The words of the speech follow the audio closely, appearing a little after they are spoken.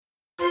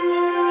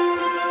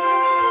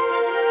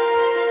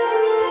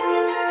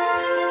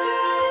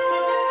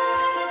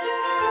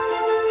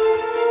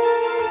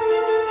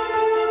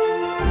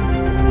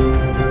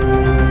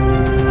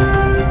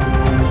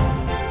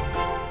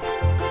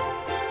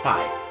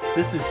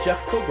This is Jeff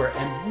Kober,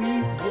 and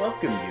we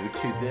welcome you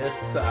to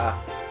this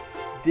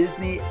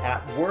Disney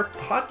at Work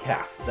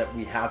podcast that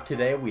we have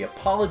today. We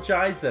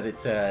apologize that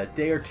it's a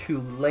day or two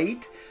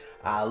late.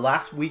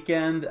 Last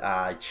weekend,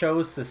 I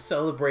chose to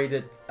celebrate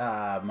it,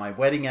 my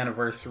wedding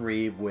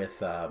anniversary with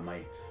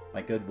my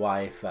good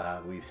wife.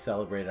 We've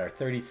celebrated our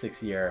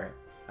 36-year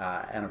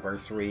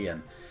anniversary,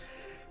 and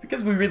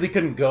because we really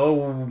couldn't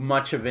go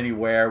much of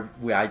anywhere,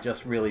 I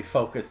just really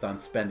focused on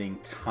spending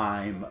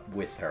time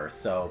with her.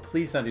 So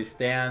please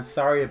understand,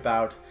 sorry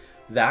about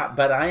that,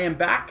 but I am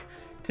back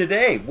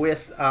today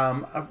with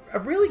a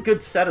really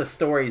good set of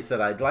stories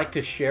that I'd like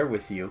to share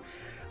with you.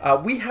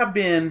 We have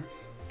been,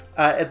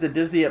 at the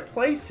Disney at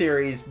Play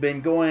series,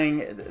 been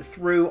going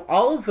through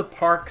all of the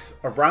parks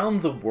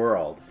around the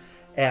world.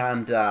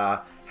 And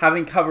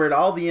having covered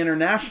all the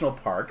international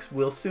parks,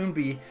 we'll soon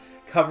be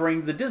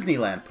covering the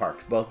Disneyland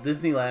parks, both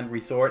Disneyland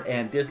Resort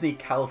and Disney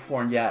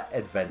California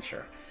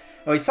Adventure.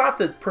 And we thought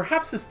that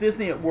perhaps this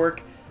Disney at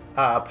Work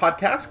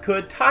podcast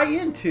could tie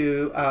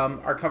into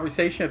our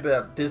conversation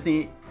about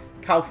Disney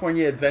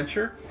California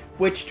Adventure,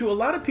 which to a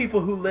lot of people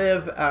who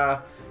live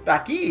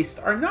back east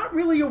are not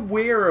really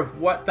aware of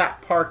what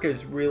that park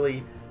is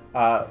really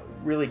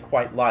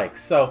quite like.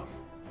 So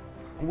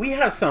we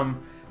have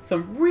some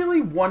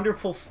really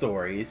wonderful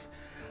stories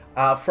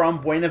from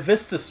Buena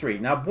Vista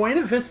Street. Now,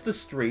 Buena Vista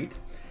Street,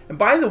 and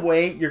by the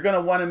way, you're going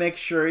to want to make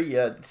sure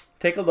you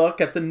take a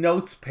look at the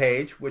notes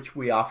page, which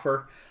we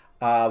offer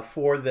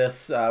for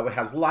this. It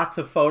has lots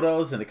of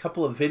photos and a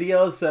couple of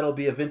videos that'll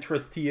be of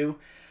interest to you,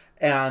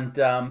 and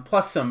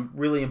plus some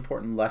really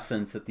important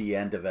lessons at the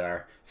end of it,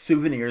 are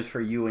souvenirs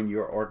for you and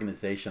your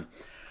organization.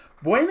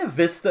 Buena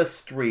Vista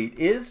Street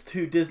is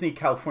to Disney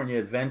California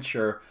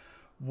Adventure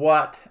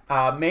what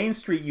Main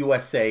Street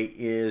USA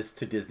is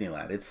to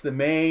Disneyland. It's the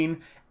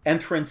main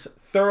entrance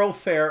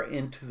thoroughfare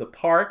into the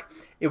park.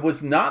 It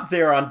was not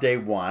there on day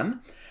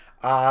one.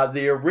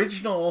 The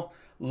original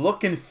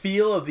look and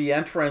feel of the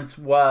entrance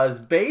was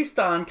based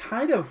on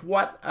kind of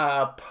what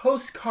a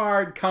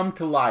postcard come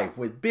to life,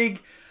 with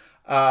big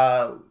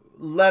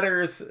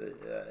letters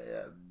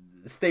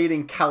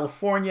stating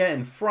California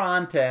in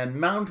front and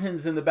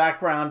mountains in the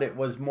background. It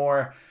was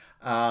more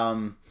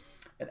an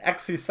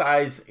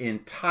exercise in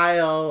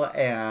tile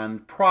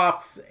and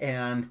props,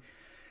 and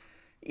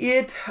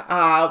it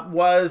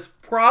was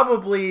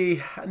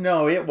probably,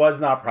 no, it was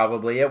not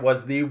probably, it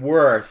was the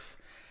worst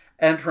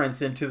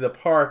entrance into the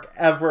park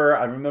ever.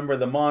 I remember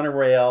the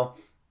monorail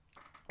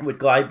would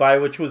glide by,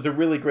 which was a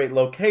really great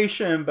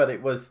location, but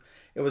it was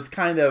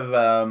kind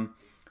of,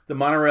 the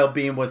monorail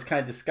beam was kind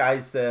of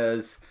disguised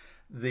as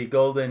the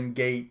Golden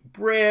Gate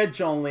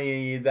Bridge,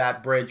 only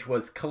that bridge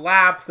was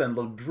collapsed and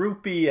looked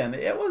droopy, and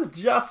it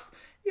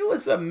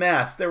was a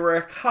mess. There were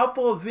a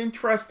couple of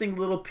interesting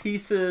little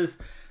pieces,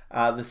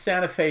 the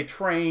Santa Fe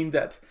train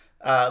that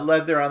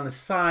led there on the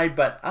side,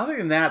 but other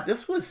than that,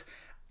 this was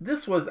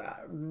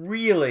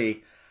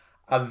really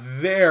a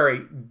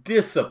very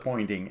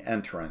disappointing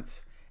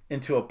entrance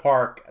into a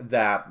park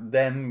that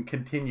then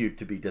continued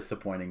to be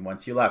disappointing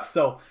once you left.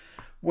 So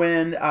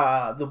when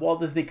the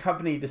Walt Disney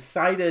Company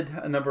decided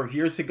a number of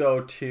years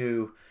ago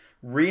to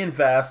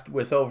reinvest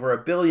with over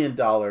 $1 billion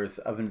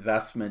of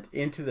investment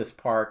into this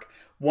park,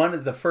 one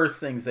of the first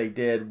things they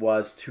did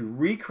was to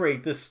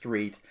recreate the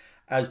street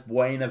as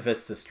Buena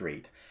Vista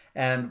Street.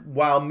 And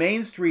while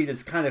Main Street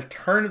is kind of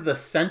turn of the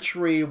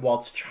century,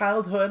 Walt's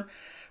childhood,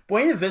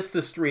 Buena Vista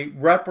Street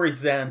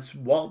represents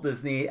Walt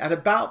Disney at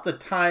about the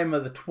time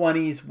of the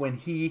 20s when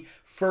he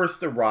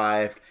first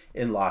arrived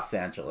in Los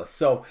Angeles.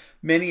 So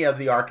many of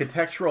the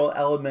architectural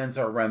elements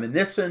are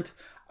reminiscent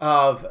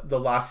of the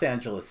Los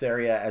Angeles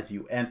area as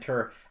you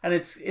enter, and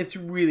it's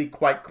really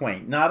quite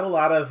quaint. Not a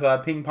lot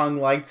of ping pong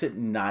lights at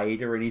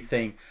night or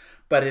anything,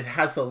 but it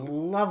has a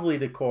lovely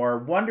decor,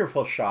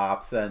 wonderful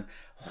shops, and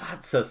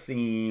lots of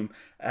theme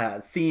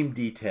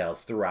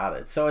details throughout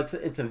it. So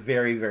it's a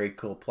very, very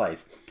cool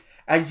place.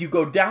 As you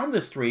go down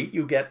the street,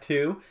 you get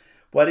to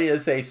what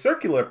is a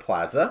circular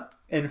plaza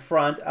in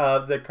front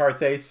of the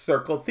Carthay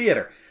Circle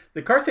Theater.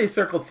 The Carthay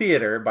Circle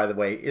Theater, by the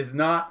way, is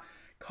not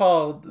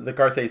called the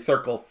Carthay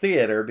Circle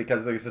Theater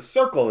because there's a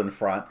circle in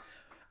front,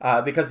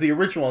 because the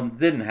original one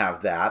didn't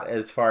have that,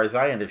 as far as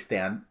I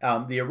understand.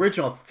 The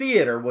original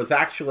theater was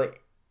actually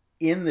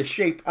in the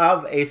shape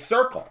of a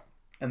circle,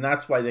 and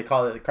that's why they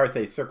call it the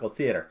Carthay Circle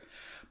Theater.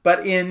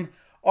 But in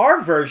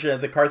our version of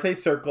the Carthay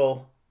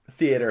Circle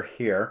Theater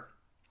here,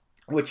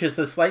 which is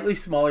a slightly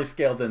smaller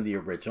scale than the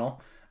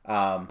original,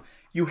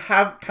 you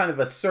have kind of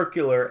a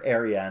circular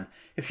area, and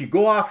if you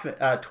go off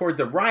toward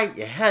the right,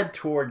 you head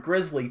toward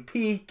Grizzly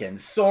Peak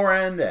and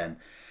Soarin'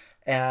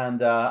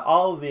 and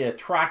all of the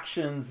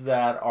attractions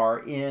that are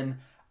in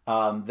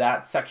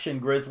that section,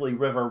 Grizzly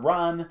River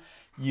Run.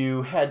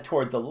 You head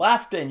toward the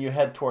left and you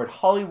head toward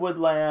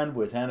Hollywoodland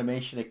with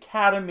Animation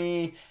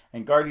Academy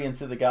and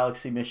Guardians of the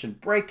Galaxy Mission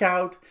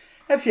Breakout.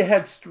 If you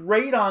head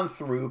straight on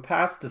through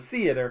past the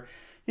theater,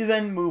 you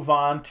then move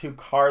on to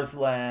Cars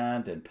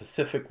Land and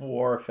Pacific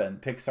Wharf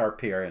and Pixar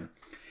Pier. And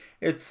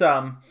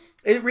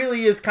it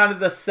really is kind of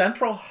the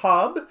central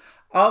hub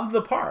of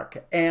the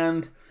park.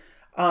 And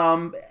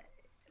Um,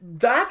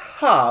 that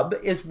hub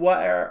is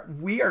where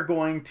we are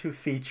going to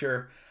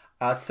feature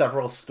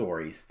several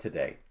stories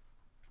today.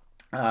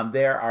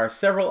 There are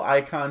several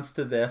icons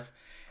to this,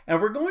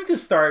 and we're going to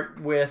start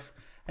with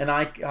an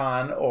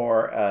icon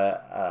or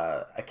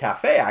a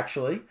cafe,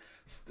 actually,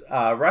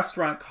 a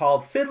restaurant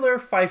called Fiddler,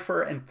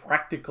 Pfeiffer, and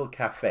Practical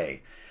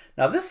Cafe.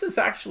 Now, this is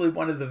actually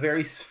one of the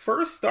very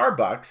first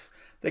Starbucks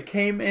that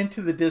came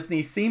into the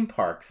Disney theme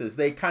parks as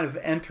they kind of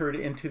entered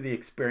into the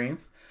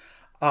experience.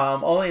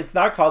 Only it's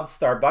not called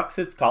Starbucks,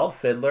 it's called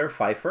Fiddler,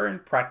 Pfeiffer,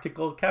 and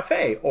Practical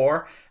Cafe,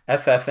 or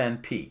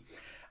FFNP.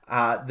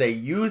 They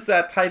use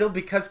that title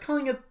because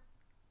calling it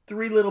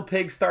Three Little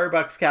Pigs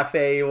Starbucks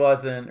Cafe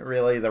wasn't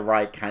really the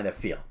right kind of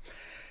feel.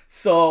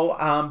 So,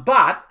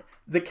 but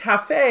the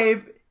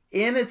cafe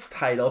in its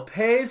title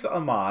pays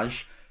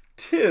homage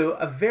to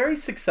a very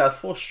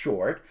successful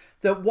short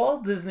that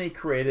Walt Disney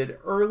created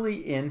early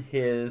in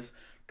his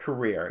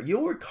career.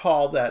 You'll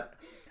recall that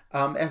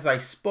as I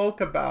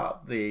spoke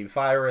about the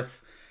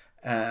virus,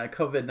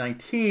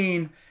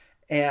 COVID-19,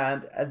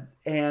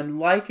 and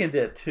likened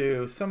it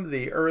to some of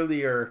the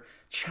earlier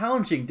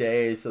challenging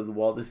days of the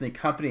Walt Disney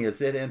Company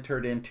as it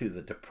entered into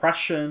the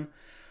Depression.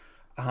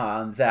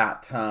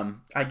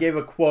 I gave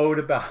a quote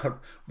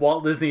about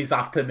Walt Disney's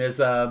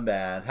optimism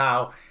and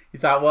how he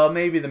thought, well,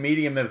 maybe the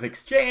medium of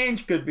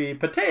exchange could be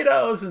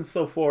potatoes and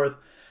so forth.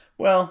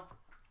 Well,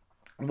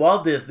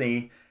 Walt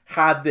Disney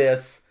had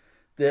this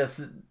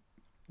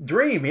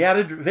dream. He had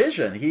a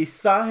vision. He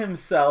saw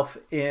himself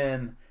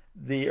in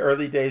the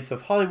early days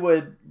of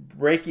Hollywood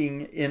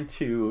breaking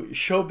into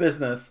show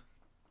business,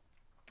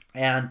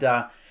 and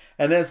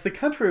as the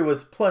country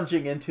was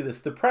plunging into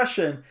this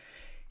depression,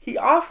 he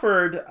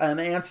offered an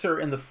answer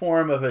in the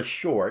form of a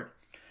short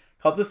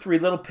called The Three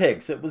Little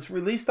Pigs. It was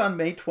released on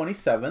May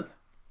 27th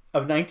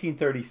of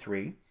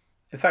 1933.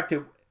 In fact,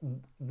 it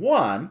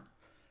won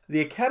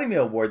the Academy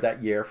Award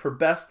that year for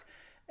Best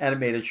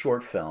Animated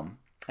Short Film,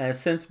 and has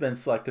since been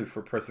selected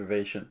for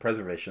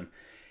preservation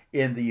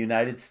in the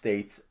United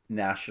States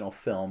National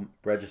Film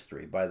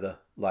Registry by the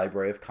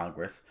Library of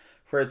Congress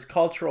for its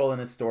cultural and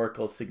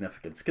historical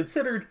significance.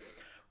 Considered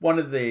one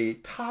of the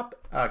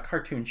top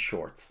cartoon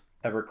shorts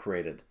ever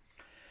created.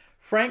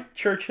 Frank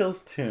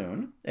Churchill's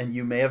tune, and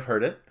you may have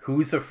heard it,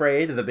 "Who's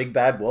Afraid of the Big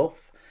Bad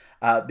Wolf?"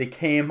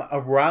 Became a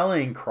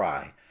rallying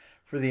cry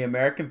for the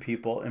American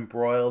people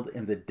embroiled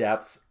in the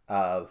depths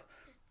of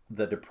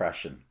the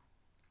Depression.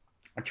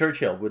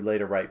 Churchill would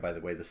later write, by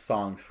the way, the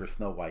songs for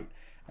Snow White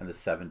and the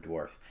Seven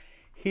Dwarfs.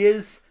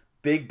 His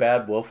Big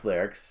Bad Wolf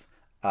lyrics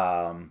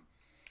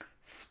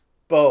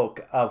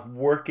spoke of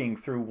working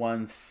through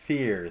one's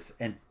fears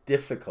and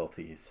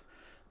difficulties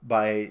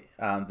by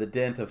the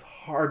dint of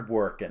hard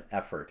work and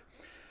effort.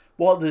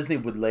 Walt Disney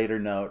would later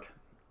note,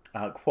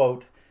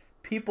 quote,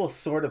 "People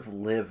sort of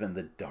live in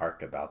the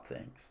dark about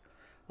things.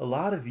 A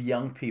lot of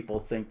young people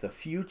think the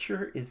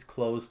future is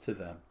closed to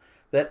them,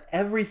 that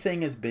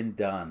everything has been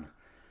done.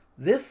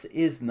 This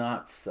is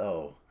not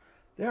so.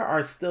 There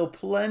are still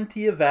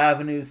plenty of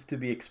avenues to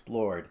be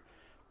explored.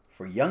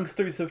 For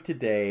youngsters of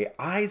today,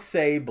 I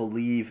say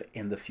believe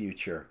in the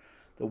future.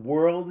 The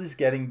world is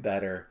getting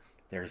better.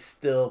 There's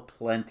still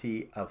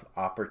plenty of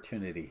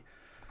opportunity."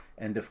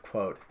 End of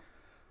quote.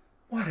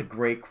 What a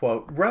great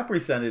quote,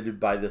 represented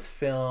by this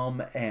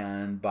film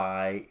and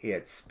by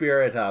its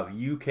spirit of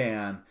you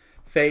can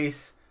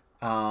face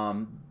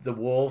the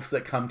wolves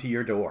that come to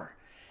your door,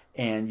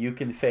 and you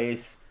can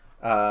face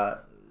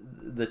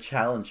the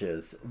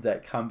challenges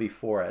that come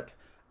before it.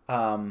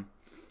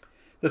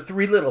 The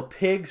Three Little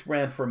Pigs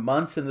ran for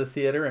months in the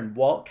theater, and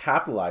Walt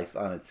capitalized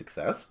on its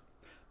success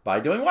by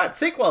doing what?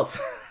 Sequels.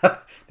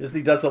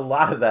 Disney does a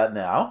lot of that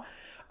now.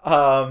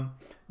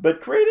 But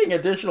creating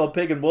additional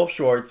Pig and Wolf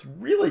shorts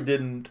really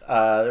didn't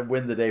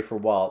win the day for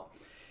Walt.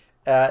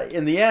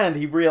 In the end,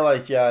 he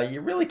realized,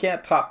 you really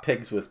can't top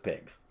pigs with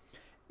pigs.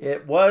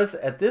 It was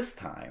at this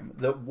time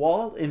that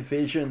Walt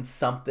envisioned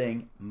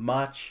something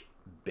much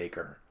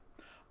bigger.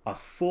 A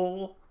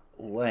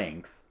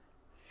full-length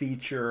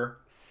feature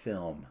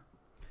film.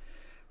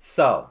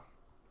 So,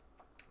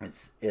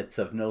 it's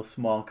of no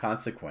small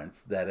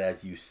consequence that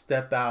as you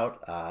step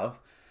out of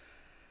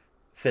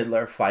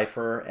Fiddler,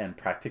 Pfeiffer, and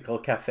Practical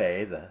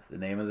Cafe, the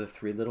name of the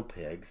Three Little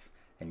Pigs,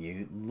 and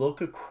you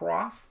look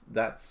across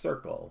that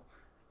circle,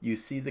 you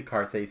see the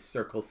Carthay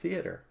Circle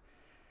Theater.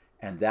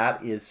 And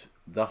that is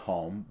the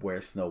home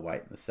where Snow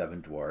White and the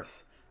Seven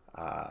Dwarfs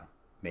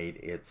made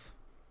its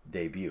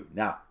debut.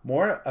 Now,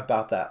 more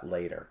about that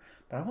later,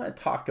 but I want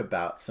to talk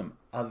about some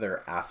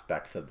other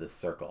aspects of this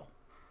circle.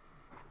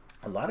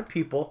 A lot of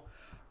people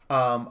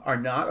are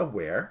not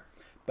aware,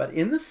 but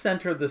in the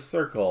center of the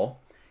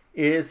circle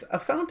is a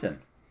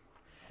fountain.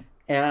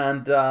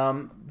 And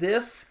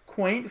this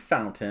quaint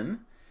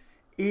fountain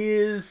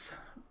is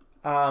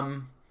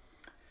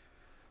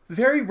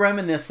very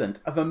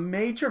reminiscent of a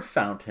major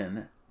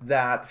fountain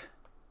that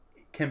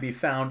can be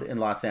found in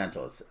Los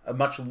Angeles, a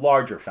much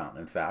larger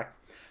fountain, in fact.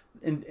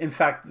 In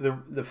fact,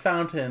 the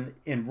fountain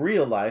in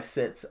real life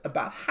sits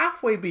about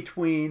halfway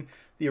between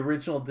the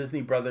original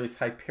Disney Brothers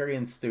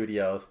Hyperion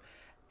Studios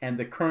and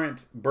the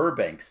current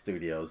Burbank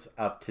studios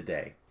of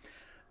today.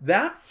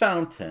 That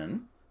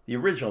fountain, the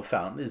original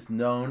fountain, is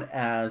known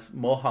as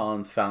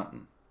Mulholland's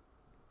Fountain.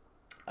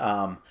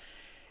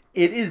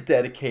 It is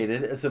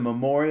dedicated as a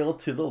memorial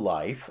to the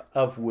life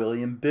of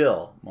William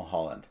Bill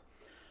Mulholland.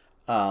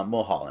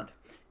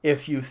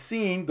 If you've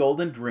seen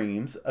Golden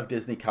Dreams of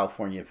Disney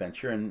California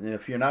Adventure, and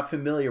if you're not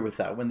familiar with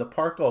that, when the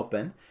park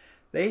opened,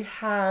 they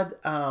had,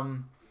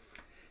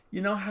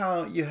 you know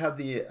how you have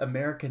the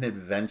American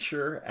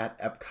Adventure at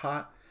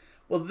Epcot?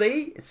 Well,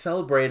 they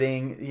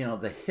celebrating,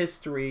 the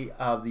history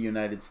of the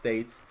United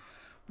States.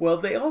 Well,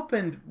 they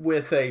opened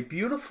with a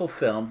beautiful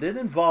film. Did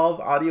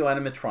involve audio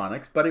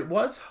animatronics, but it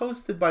was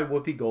hosted by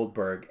Whoopi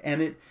Goldberg,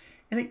 and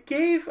it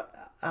gave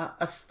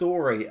a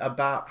story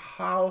about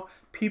how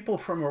people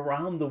from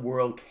around the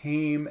world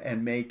came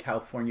and made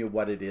California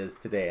what it is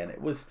today. And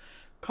it was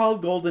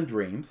called Golden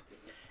Dreams.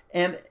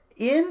 And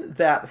in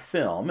that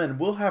film, and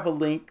we'll have a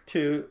link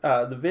to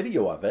the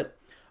video of it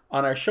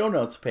on our show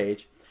notes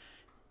page,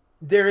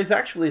 there is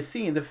actually a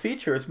scene that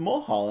features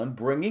Mulholland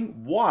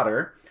bringing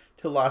water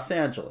to Los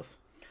Angeles.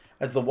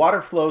 As the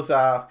water flows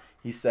out,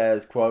 he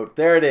says, quote,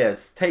 "There it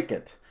is, take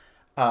it."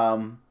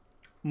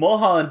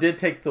 Mulholland did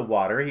take the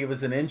water. He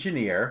was an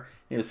engineer.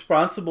 He was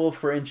responsible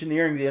for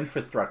engineering the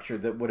infrastructure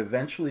that would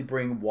eventually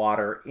bring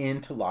water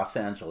into Los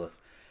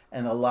Angeles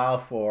and allow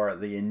for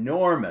the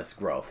enormous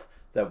growth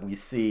that we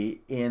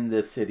see in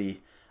this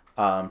city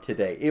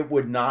today.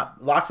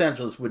 Los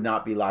Angeles would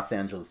not be Los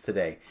Angeles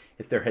today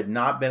if there had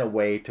not been a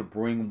way to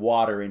bring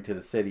water into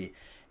the city.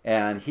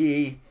 And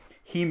he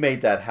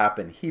made that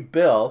happen. He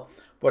built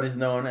what is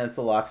known as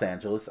the Los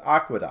Angeles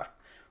Aqueduct,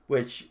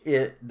 which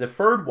it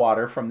deferred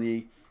water from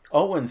the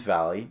Owens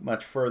Valley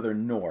much further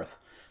north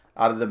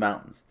out of the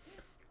mountains.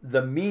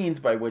 The means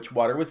by which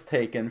water was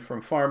taken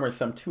from farmers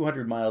some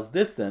 200 miles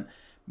distant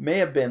may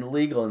have been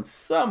legal in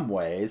some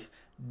ways,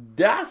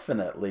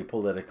 definitely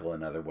political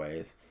in other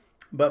ways,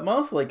 but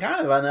mostly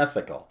kind of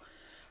unethical.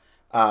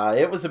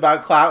 It was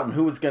about clout and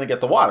who was going to get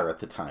the water at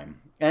the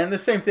time. And the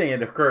same thing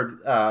had occurred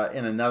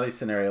in another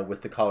scenario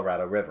with the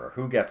Colorado River.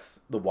 Who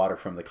gets the water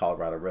from the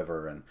Colorado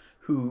River, and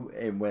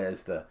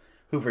as the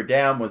Hoover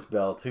Dam was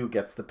built, who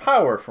gets the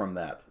power from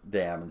that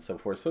dam, and so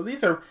forth. So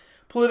these are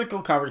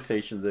political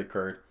conversations that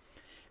occurred.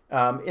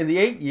 In the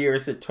 8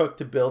 years it took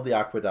to build the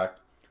aqueduct,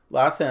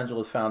 Los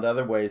Angeles found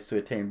other ways to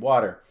attain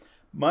water.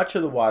 Much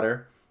of the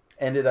water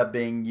ended up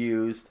being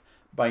used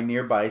by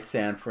nearby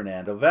San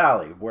Fernando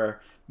Valley, where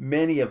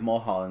many of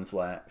Mulholland's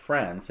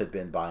friends had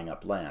been buying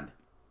up land.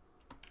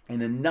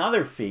 In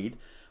another feat,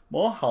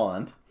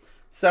 Mulholland,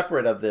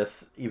 separate of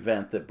this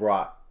event that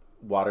brought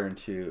water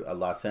into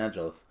Los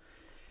Angeles,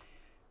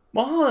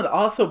 Mulholland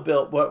also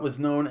built what was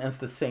known as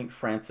the St.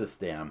 Francis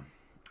Dam,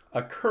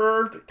 a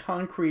curved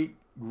concrete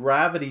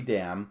gravity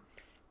dam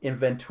in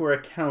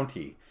Ventura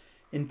County,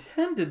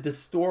 intended to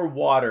store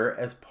water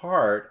as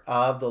part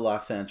of the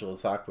Los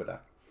Angeles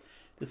Aqueduct.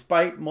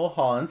 Despite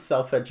Mulholland's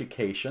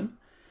self-education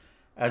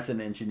as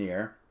an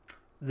engineer,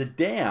 the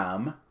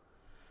dam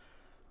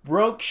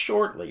broke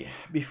shortly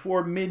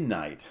before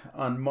midnight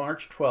on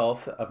March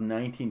 12th of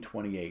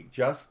 1928,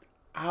 just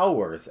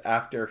hours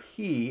after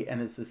he and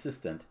his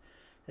assistant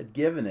had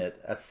given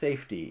it a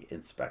safety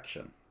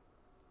inspection.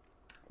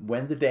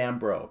 When the dam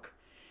broke,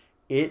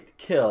 it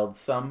killed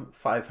some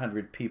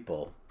 500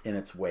 people in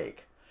its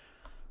wake.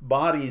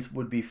 Bodies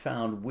would be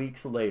found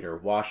weeks later,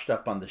 washed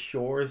up on the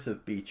shores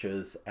of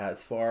beaches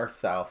as far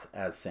south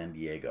as San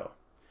Diego.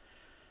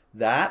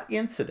 That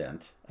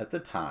incident at the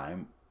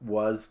time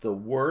was the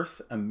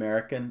worst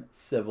American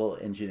civil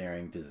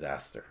engineering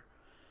disaster.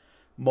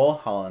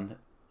 Mulholland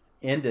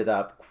ended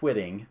up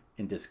quitting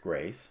in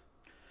disgrace,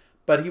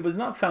 but he was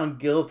not found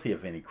guilty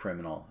of any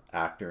criminal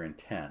act or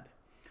intent.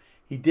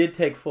 He did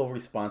take full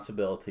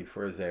responsibility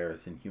for his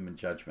errors in human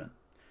judgment.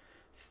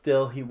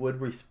 Still, he would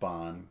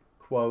respond,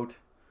 quote,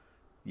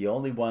 "The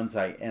only ones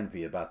I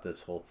envy about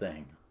this whole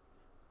thing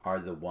are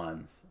the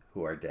ones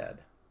who are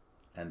dead."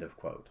 End of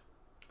quote.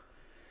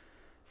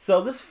 So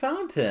this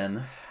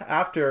fountain,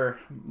 after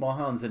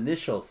Mulholland's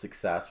initial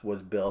success,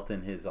 was built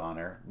in his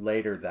honor.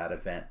 Later that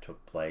event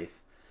took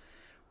place.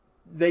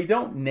 They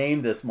don't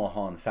name this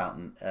Mulholland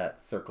Fountain at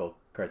Circle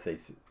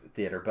Carthay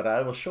Theater, but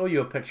I will show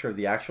you a picture of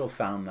the actual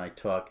fountain I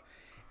took.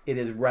 It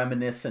is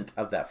reminiscent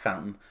of that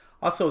fountain.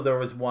 Also, there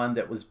was one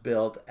that was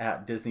built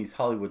at Disney's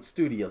Hollywood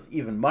Studios,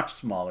 even much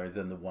smaller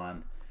than the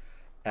one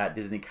at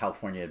Disney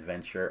California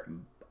Adventure.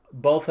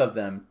 Both of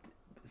them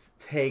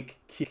take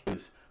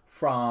cues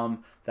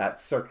from that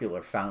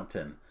circular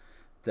fountain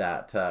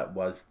that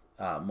was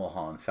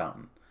Mulholland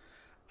Fountain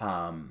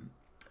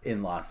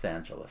in Los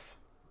Angeles.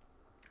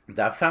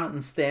 That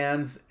fountain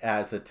stands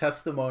as a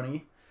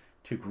testimony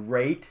to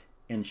great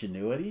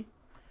ingenuity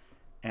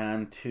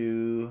and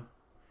to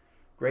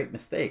great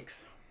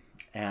mistakes.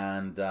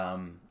 And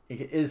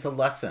it is a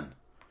lesson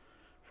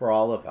for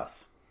all of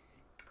us.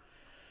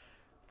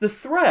 The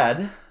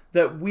thread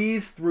that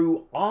weaves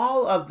through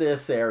all of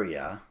this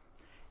area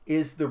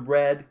is the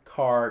red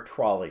car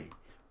trolley,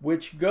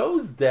 which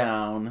goes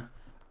down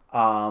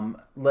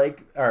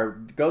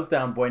goes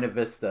down Buena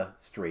Vista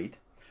Street,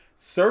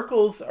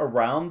 circles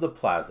around the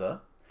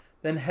plaza,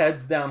 then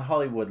heads down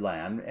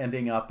Hollywoodland,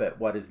 ending up at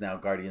what is now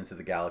Guardians of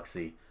the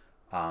Galaxy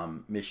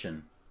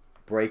Mission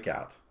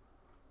Breakout.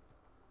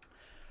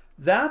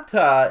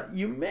 That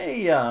you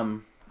may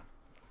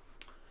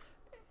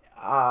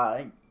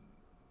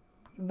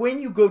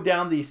when you go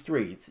down these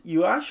streets,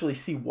 you actually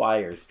see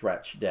wires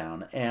stretched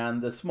down,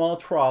 and the small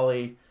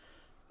trolley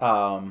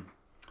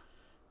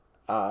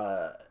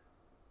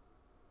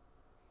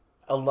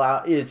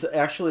is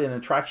actually an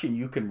attraction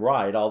you can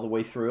ride all the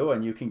way through,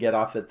 and you can get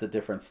off at the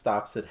different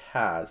stops it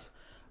has.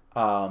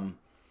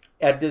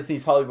 At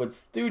Disney's Hollywood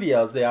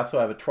Studios, they also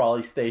have a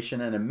trolley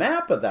station and a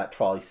map of that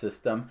trolley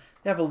system.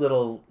 They have a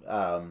little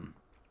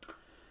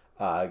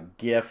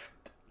gift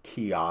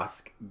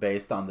kiosk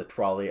based on the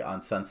trolley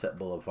on Sunset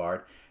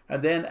Boulevard.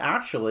 And then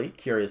actually,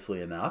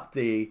 curiously enough,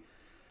 the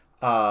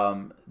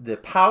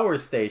power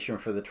station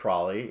for the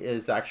trolley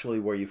is actually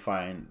where you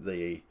find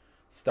the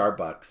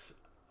Starbucks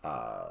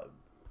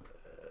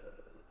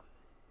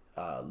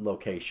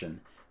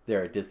location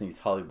there at Disney's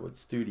Hollywood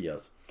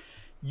Studios.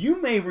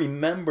 You may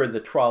remember the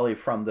trolley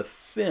from the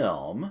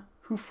film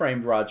Who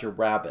Framed Roger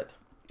Rabbit.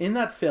 In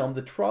that film,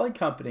 the trolley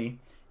company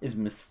is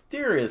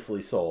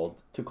mysteriously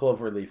sold to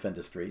Cloverleaf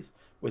Industries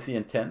with the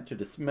intent to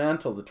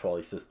dismantle the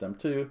trolley system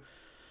to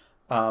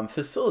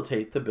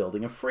facilitate the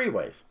building of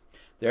freeways.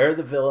 There,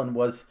 the villain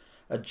was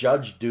a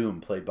Judge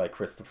Doom, played by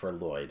Christopher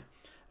Lloyd,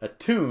 a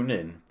Toon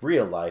in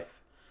real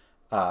life,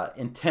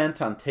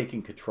 intent on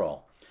taking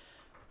control.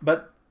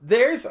 But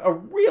there's a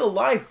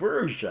real-life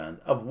version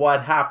of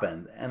what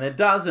happened, and it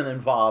doesn't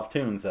involve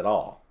Toons at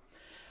all.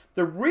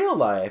 The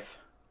real-life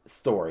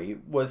story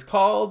was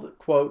called,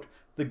 quote,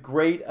 The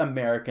Great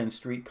American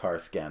Streetcar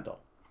Scandal,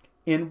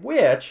 in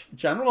which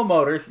General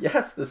Motors,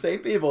 yes, the same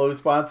people who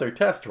sponsor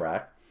Test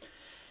Track,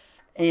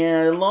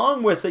 and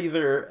along with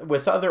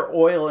other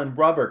oil and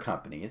rubber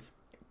companies,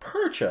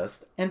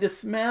 purchased and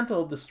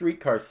dismantled the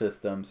streetcar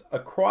systems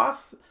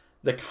across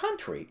the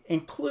country,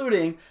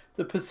 including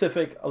the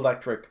Pacific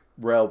Electric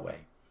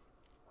Railway.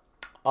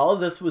 All of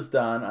this was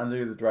done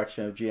under the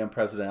direction of GM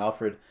President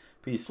Alfred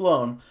P.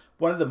 Sloan,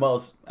 one of the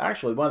most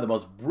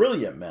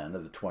brilliant men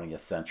of the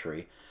 20th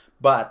century,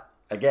 but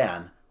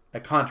again, a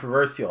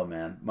controversial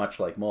man, much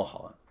like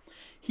Mulholland.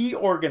 He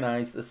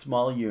organized a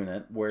small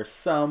unit where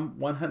some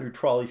 100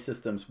 trolley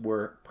systems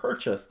were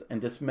purchased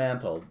and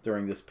dismantled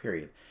during this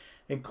period,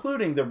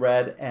 including the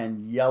red and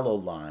yellow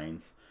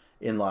lines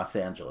in Los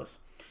Angeles.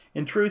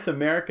 In truth,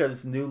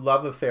 America's new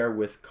love affair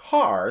with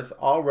cars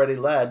already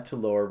led to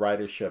lower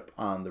ridership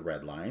on the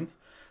red lines,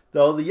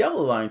 though the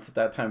yellow lines at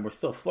that time were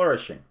still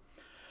flourishing.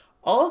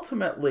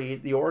 Ultimately,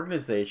 the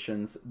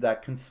organizations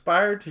that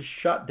conspired to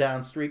shut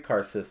down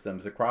streetcar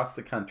systems across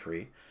the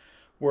country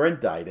were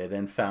indicted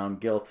and found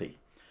guilty,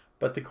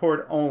 but the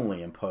court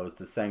only imposed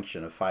a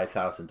sanction of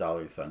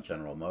 $5,000 on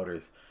General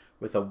Motors,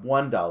 with a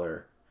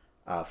 $1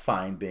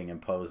 fine being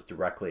imposed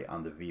directly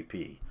on the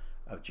VP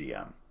of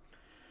GM.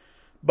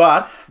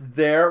 But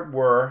there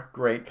were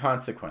great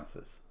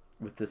consequences.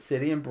 With the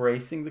city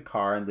embracing the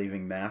car and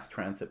leaving mass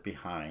transit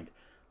behind,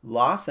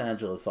 Los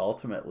Angeles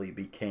ultimately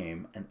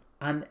became an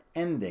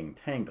unending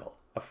tangle,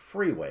 a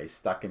freeway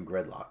stuck in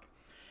gridlock.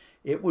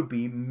 It would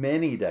be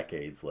many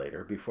decades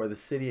later before the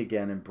city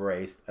again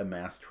embraced a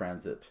mass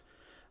transit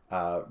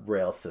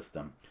rail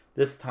system,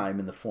 this time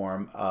in the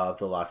form of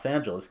the Los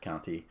Angeles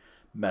County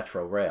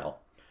Metro Rail.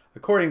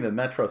 According to the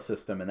Metro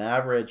system, an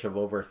average of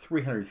over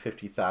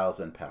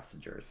 350,000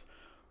 passengers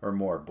or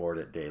more board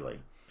it daily.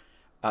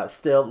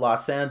 Still,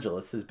 Los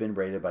Angeles has been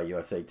rated by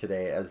USA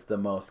Today as the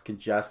most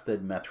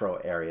congested metro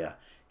area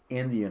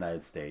in the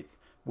United States,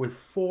 with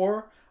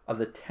 4 of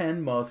the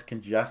 10 most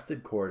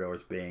congested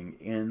corridors being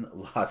in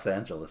Los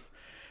Angeles.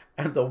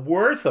 And the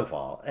worst of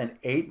all, an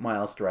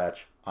 8-mile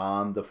stretch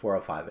on the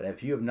 405. And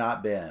if you have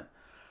not been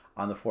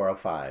on the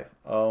 405,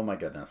 oh my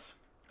goodness,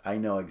 I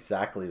know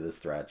exactly the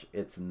stretch.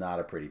 It's not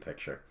a pretty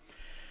picture.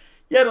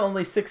 Yet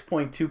only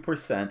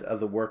 6.2% of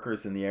the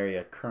workers in the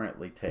area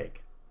currently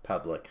take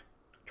public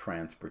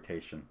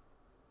transportation.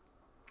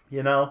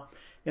 You know,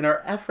 in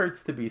our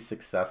efforts to be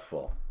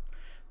successful,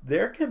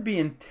 there can be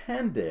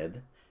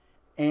intended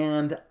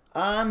and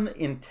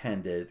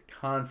unintended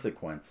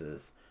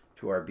consequences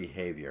to our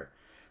behavior.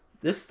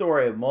 This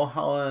story of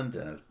Mulholland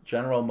and of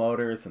General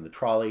Motors and the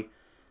trolley,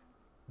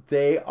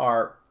 they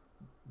are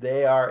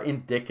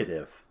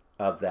indicative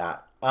of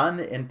that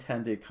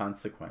unintended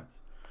consequence.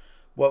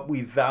 What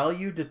we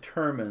value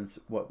determines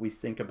what we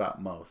think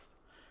about most.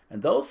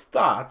 And those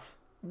thoughts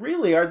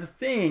really are the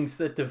things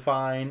that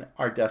define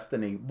our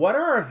destiny. What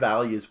are our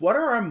values? What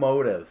are our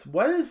motives?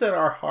 What is at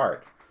our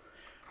heart?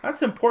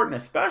 That's important,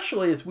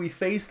 especially as we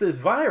face this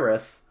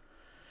virus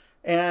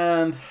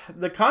and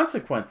the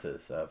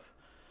consequences of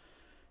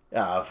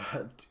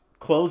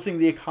closing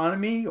the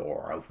economy,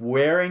 or of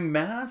wearing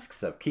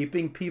masks, of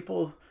keeping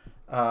people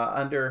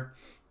in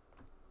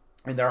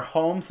their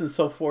homes and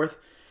so forth.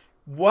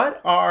 What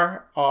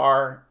are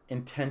our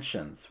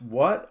intentions?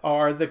 What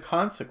are the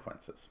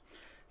consequences?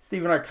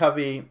 Stephen R.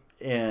 Covey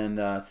in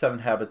Seven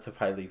Habits of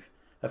Highly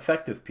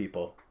Effective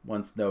People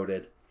once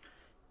noted,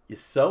 you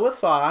sow a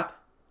thought,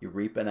 you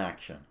reap an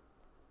action.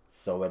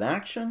 Sow an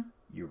action,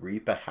 you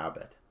reap a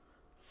habit.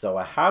 Sow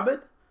a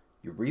habit,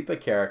 you reap a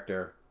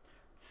character.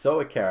 Sow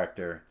a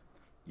character,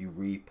 you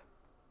reap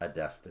a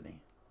destiny.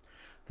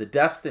 The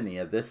destiny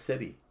of this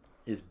city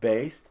is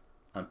based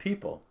on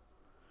people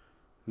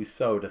who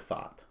sowed a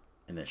thought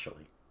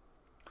initially,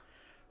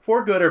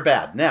 for good or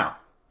bad. Now,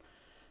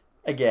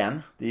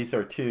 again, these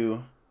are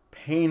two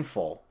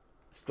painful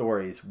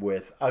stories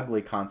with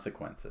ugly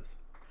consequences.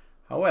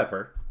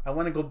 However, I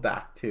want to go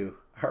back to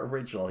our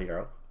original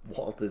hero,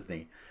 Walt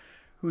Disney,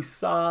 who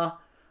saw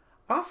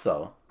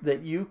also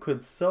that you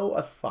could sow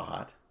a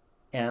thought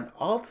and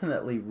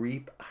ultimately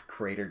reap a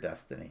greater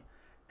destiny.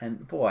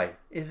 And boy,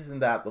 isn't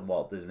that the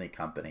Walt Disney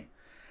Company.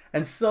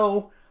 And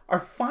so our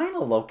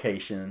final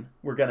location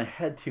we're going to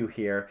head to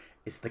here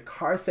is the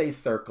Carthay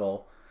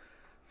Circle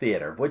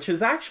Theater, which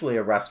is actually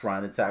a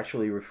restaurant. It's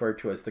actually referred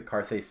to as the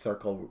Carthay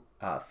Circle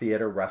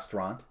Theater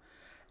Restaurant.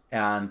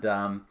 And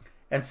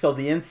so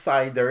the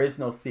inside, there is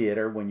no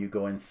theater when you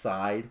go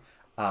inside.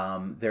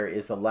 There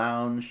is a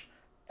lounge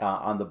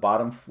on the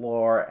bottom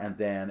floor, and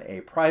then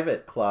a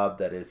private club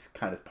that is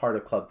kind of part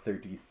of Club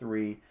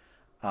 33,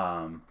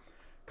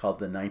 called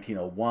the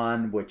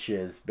 1901, which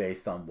is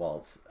based on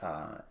Walt's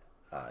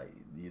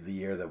the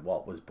year that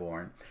Walt was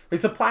born.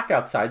 There's a plaque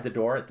outside the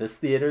door at this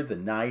theater. The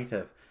night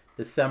of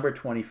December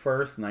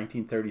 21st,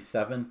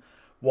 1937,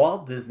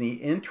 Walt Disney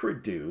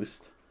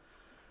introduced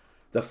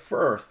the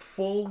first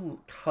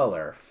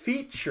full-color,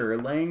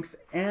 feature-length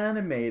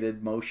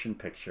animated motion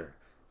picture,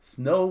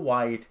 Snow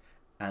White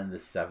and the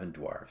Seven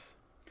Dwarfs.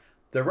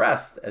 The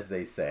rest, as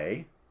they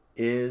say,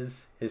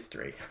 is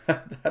history.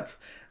 That's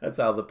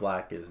how the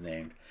plaque is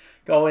named.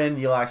 Go in,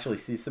 you'll actually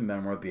see some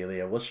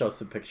memorabilia. We'll show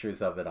some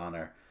pictures of it on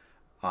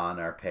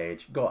our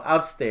page. Go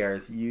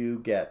upstairs, you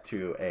get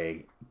to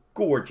a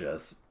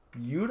gorgeous,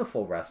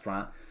 beautiful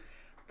restaurant.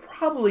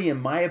 Probably, in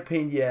my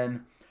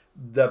opinion,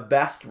 the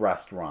best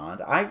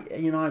restaurant.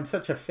 I'm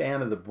such a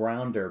fan of the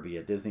Brown Derby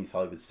at Disney's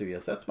Hollywood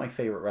Studios. That's my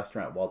favorite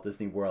restaurant at Walt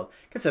Disney World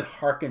because it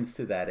harkens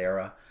to that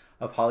era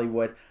of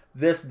Hollywood.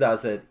 This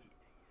does it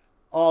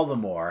all the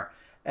more.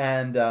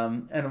 And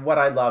what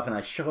I love, and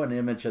I show an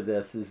image of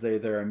this, is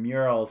there are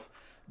murals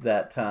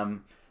that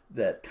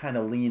kind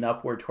of lean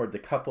upward toward the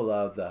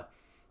cupola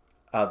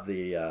of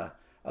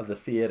the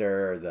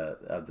theater,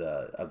 of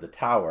the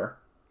tower,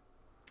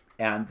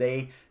 and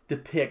they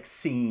depict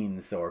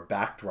scenes or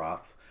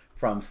backdrops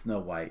from Snow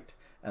White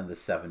and the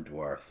Seven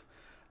Dwarfs.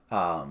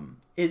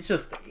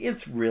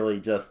 It's really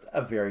just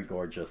a very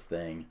gorgeous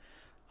thing.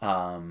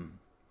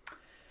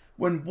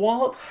 When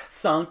Walt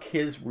sunk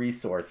his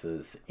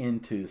resources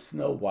into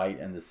Snow White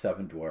and the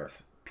Seven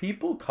Dwarfs,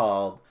 people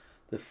called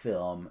the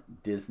film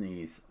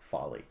Disney's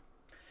folly.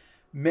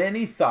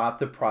 Many thought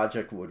the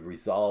project would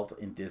result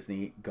in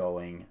Disney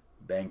going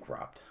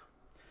bankrupt.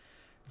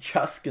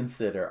 Just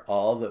consider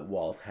all that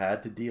Walt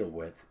had to deal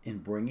with in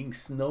bringing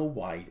Snow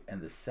White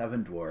and the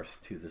Seven Dwarfs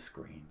to the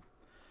screen.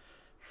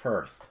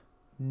 First,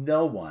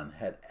 no one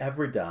had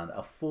ever done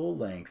a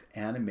full-length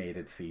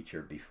animated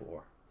feature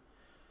before.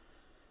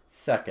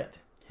 Second,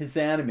 his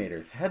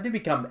animators had to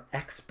become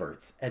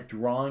experts at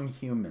drawing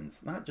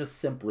humans, not just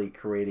simply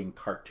creating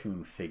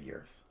cartoon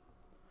figures.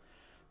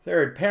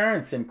 Third,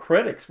 parents and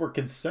critics were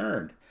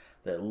concerned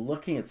that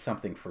looking at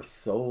something for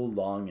so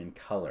long in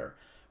color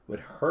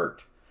would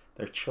hurt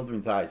their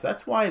children's eyes.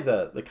 That's why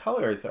the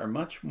colors are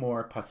much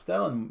more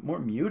pastel and more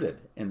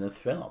muted in this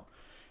film,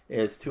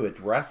 is to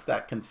address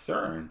that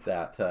concern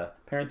that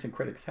parents and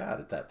critics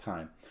had at that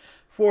time.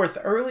 Fourth,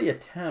 early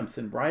attempts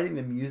in writing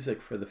the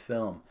music for the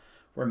film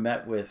were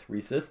met with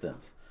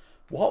resistance.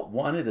 Walt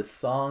wanted a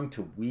song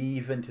to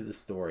weave into the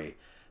story,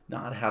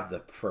 not have the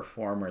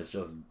performers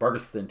just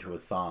burst into a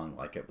song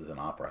like it was an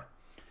opera.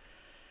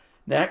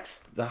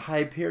 Next, the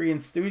Hyperion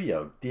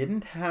Studio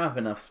didn't have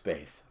enough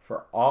space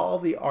for all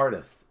the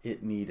artists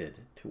it needed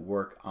to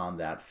work on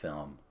that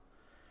film.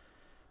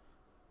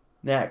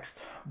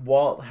 Next,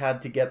 Walt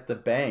had to get the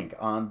bank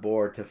on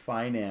board to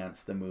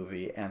finance the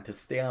movie and to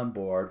stay on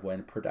board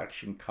when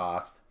production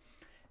costs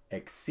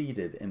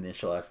exceeded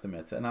initial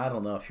estimates. And I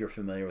don't know if you're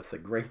familiar with the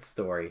great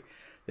story.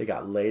 They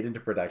got late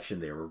into production.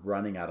 They were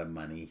running out of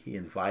money. He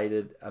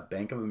invited a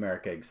Bank of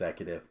America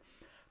executive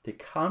to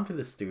come to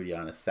the studio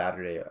on a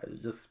Saturday,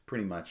 just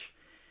pretty much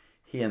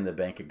he and the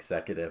bank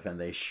executive, and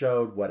they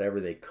showed whatever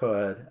they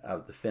could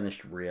of the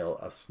finished reel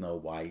of Snow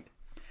White.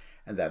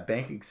 And that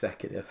bank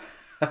executive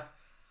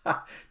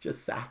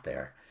just sat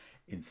there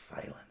in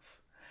silence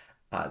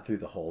through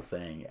the whole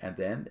thing. And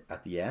then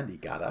at the end, he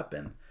got up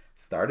and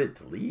started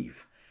to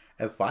leave.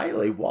 And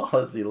finally, Walt,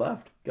 as he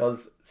left,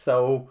 goes,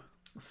 so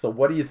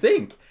what do you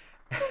think?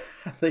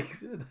 I think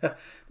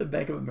the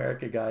Bank of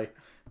America guy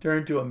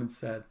turned to him and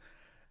said,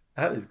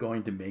 that is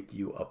going to make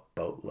you a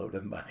boatload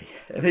of money.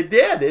 And it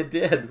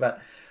did,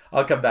 but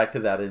I'll come back to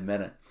that in a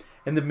minute.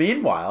 In the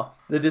meanwhile,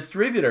 the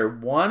distributor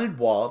wanted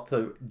Walt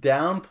to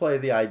downplay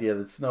the idea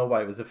that Snow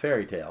White was a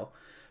fairy tale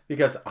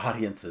because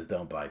audiences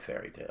don't buy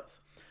fairy tales.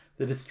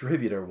 The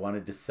distributor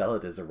wanted to sell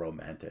it as a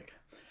romantic.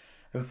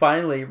 And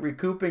finally,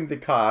 recouping the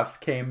cost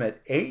came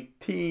at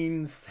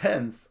 18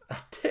 cents a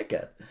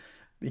ticket,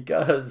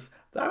 because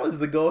that was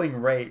the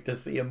going rate to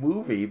see a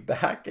movie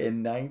back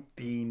in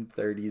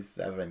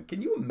 1937.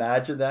 Can you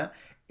imagine that?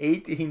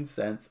 18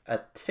 cents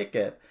a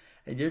ticket,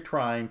 and you're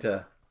trying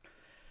to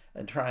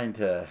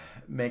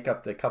make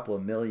up the couple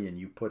of million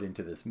you put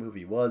into this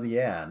movie. Well, in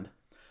the end,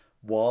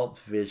 Walt's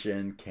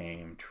vision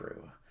came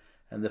true,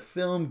 and the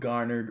film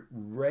garnered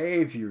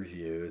rave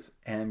reviews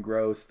and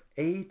grossed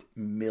 $8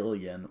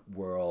 million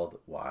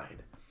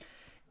worldwide.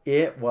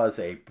 It was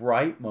a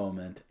bright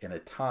moment in a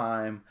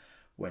time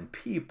when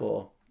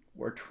people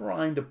were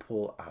trying to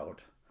pull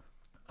out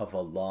of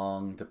a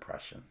long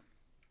depression.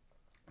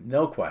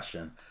 No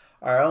question,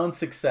 our own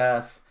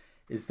success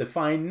is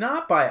defined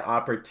not by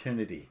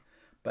opportunity,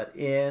 but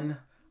in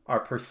our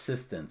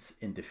persistence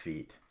in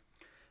defeat.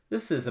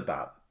 This is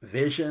about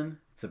vision,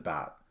 it's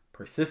about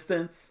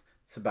persistence,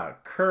 it's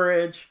about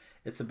courage,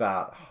 it's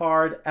about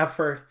hard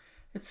effort,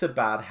 it's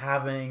about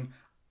having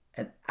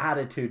an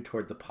attitude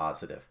toward the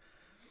positive.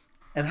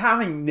 And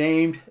having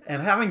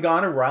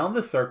gone around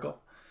the circle,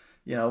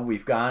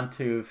 we've gone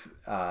to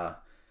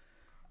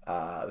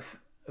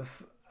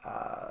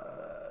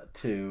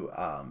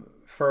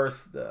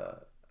first the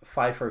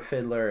Pfeiffer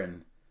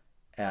Fiddler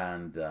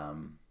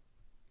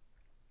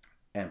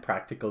and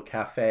Practical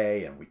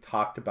Cafe, and we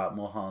talked about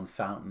Mulholland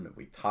Fountain, and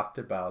we talked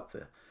about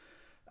the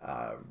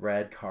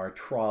Red Car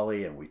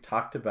Trolley, and we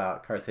talked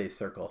about Carthay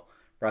Circle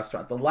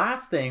Restaurant. The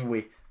last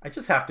thing I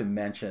just have to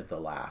mention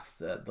the last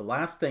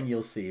thing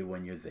you'll see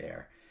when you're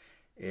there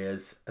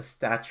is a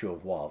statue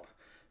of Walt.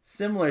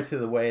 Similar to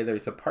the way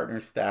there's a partner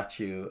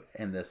statue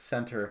in the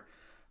center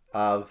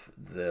of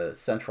the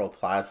Central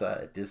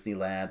Plaza at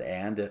Disneyland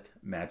and at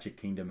Magic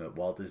Kingdom at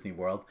Walt Disney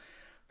World,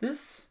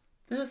 this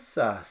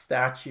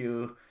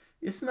statue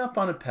isn't up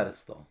on a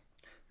pedestal.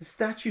 The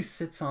statue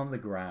sits on the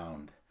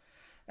ground,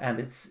 and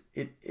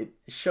it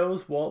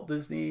shows Walt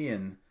Disney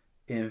in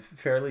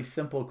fairly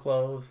simple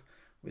clothes,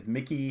 with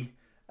Mickey,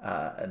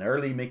 an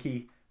early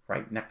Mickey,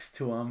 right next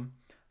to him.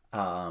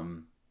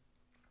 And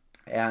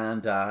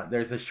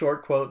there's a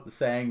short quote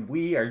saying,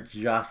 "We are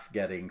just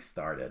getting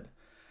started."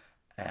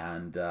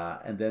 And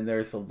then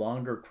there's a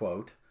longer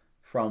quote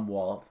from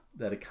Walt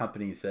that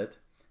accompanies it.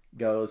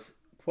 Goes,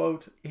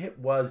 quote, "It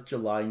was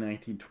July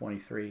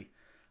 1923.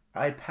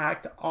 I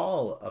packed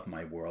all of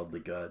my worldly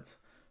goods,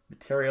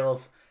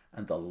 materials,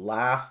 and the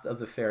last of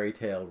the fairy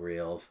tale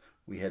reels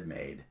we had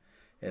made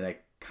in a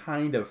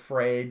kind of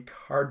frayed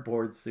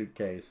cardboard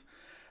suitcase.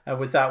 And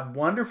with that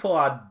wonderful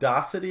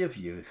audacity of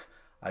youth,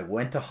 I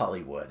went to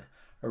Hollywood,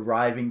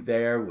 arriving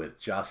there with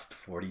just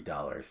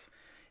 $40.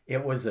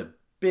 It was a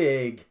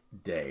big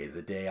day,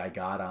 the day I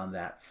got on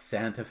that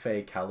Santa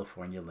Fe,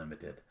 California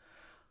Limited.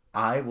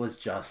 I was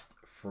just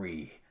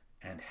free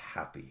and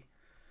happy."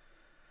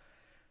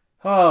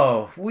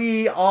 Oh,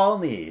 we all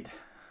need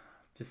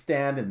to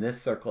stand in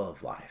this circle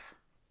of life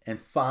and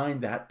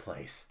find that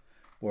place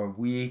where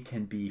we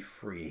can be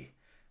free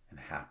and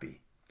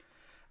happy.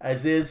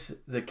 As is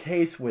the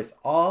case with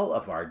all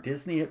of our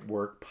Disney at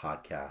Work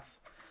podcasts,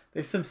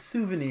 there's some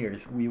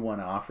souvenirs we want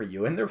to offer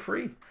you, and they're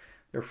free.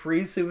 They're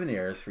free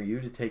souvenirs for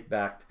you to take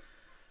back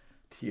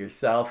to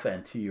yourself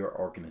and to your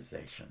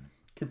organization.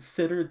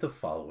 Consider the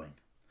following.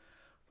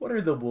 What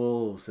are the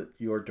wolves at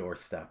your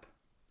doorstep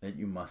that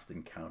you must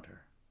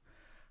encounter?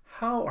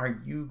 How are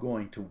you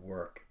going to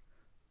work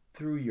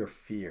through your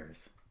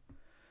fears?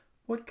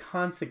 What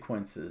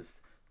consequences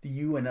do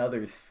you and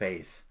others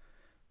face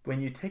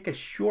when you take a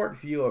short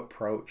view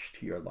approach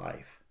to your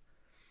life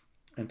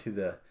and to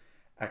the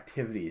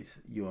activities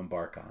you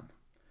embark on?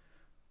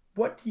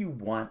 What do you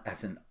want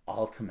as an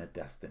ultimate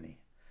destiny?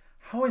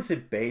 How is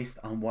it based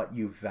on what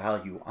you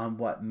value, on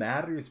what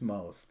matters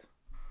most?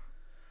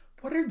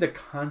 What are the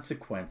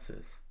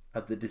consequences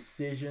of the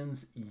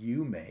decisions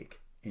you make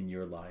in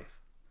your life?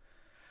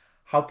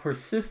 How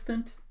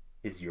persistent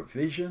is your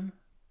vision?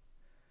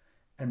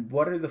 And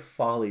what are the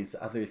follies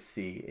others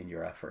see in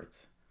your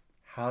efforts?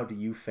 How do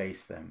you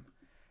face them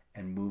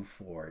and move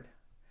forward?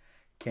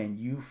 Can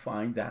you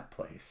find that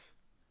place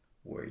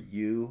where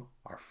you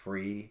are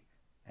free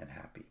and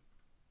happy?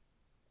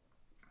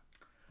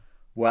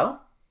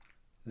 Well,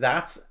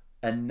 that's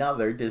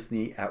another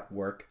Disney at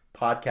Work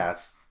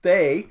podcast.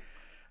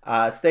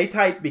 Stay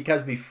tight,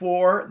 because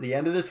before the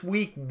end of this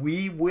week,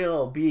 we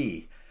will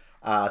be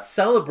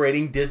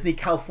celebrating Disney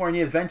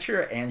California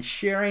Adventure and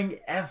sharing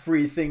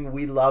everything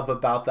we love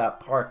about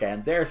that park.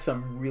 And there's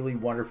some really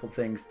wonderful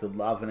things to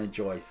love and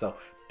enjoy. So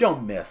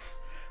don't miss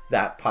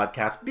that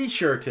podcast. Be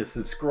sure to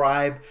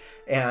subscribe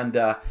and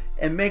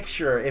make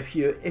sure if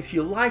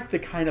you like the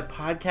kind of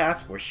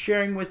podcast we're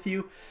sharing with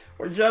you,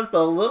 we're just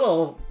a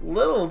little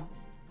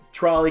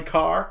trolley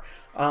car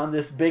on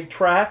this big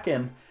track,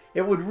 and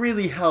it would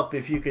really help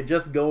if you could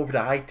just go over to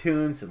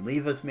iTunes and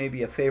leave us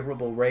maybe a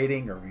favorable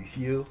rating or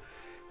review.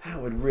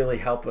 That would really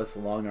help us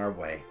along our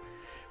way.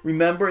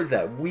 Remember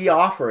that we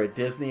offer at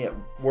Disney at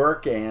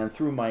Work and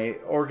through my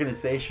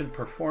organization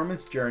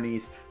Performance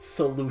Journeys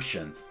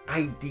solutions,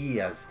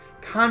 ideas,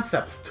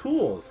 concepts,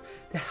 tools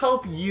to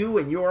help you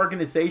and your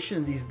organization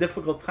in these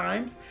difficult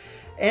times.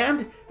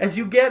 And as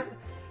you get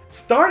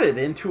started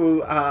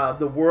into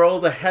the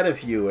world ahead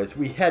of you, as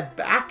we head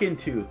back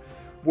into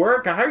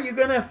work, how are you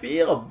going to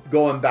feel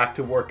going back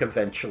to work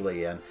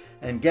eventually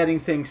and getting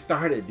things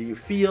started? Do you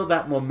feel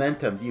that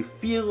momentum? Do you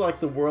feel like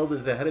the world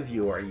is ahead of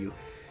you? Are you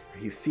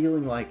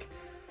feeling like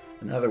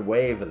another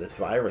wave of this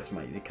virus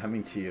might be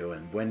coming to you?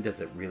 And when does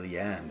it really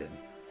end? And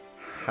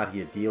how do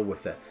you deal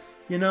with it?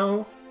 You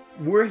know,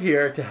 we're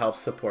here to help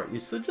support you.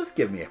 So just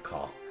give me a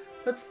call.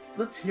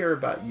 Let's hear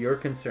about your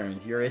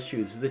concerns, your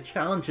issues, the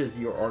challenges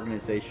your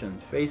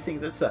organization's facing.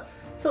 That's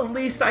the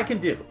least I can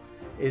do,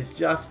 is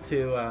just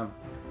to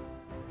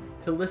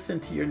listen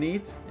to your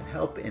needs and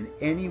help in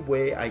any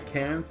way I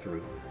can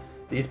through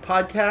these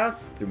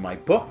podcasts, through my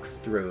books,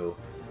 through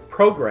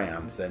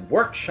programs and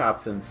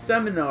workshops and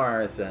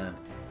seminars and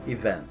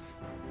events.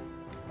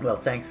 Well,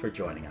 thanks for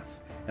joining us.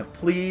 And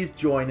please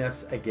join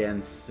us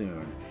again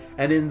soon.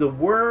 And in the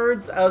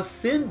words of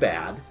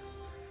Sinbad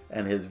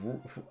and his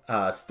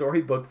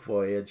storybook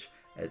voyage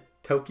at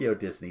Tokyo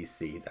Disney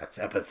Sea, that's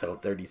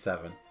episode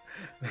 37,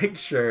 make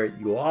sure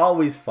you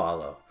always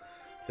follow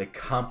the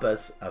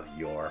compass of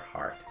your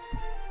heart.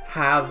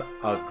 Have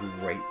a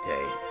great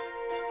day.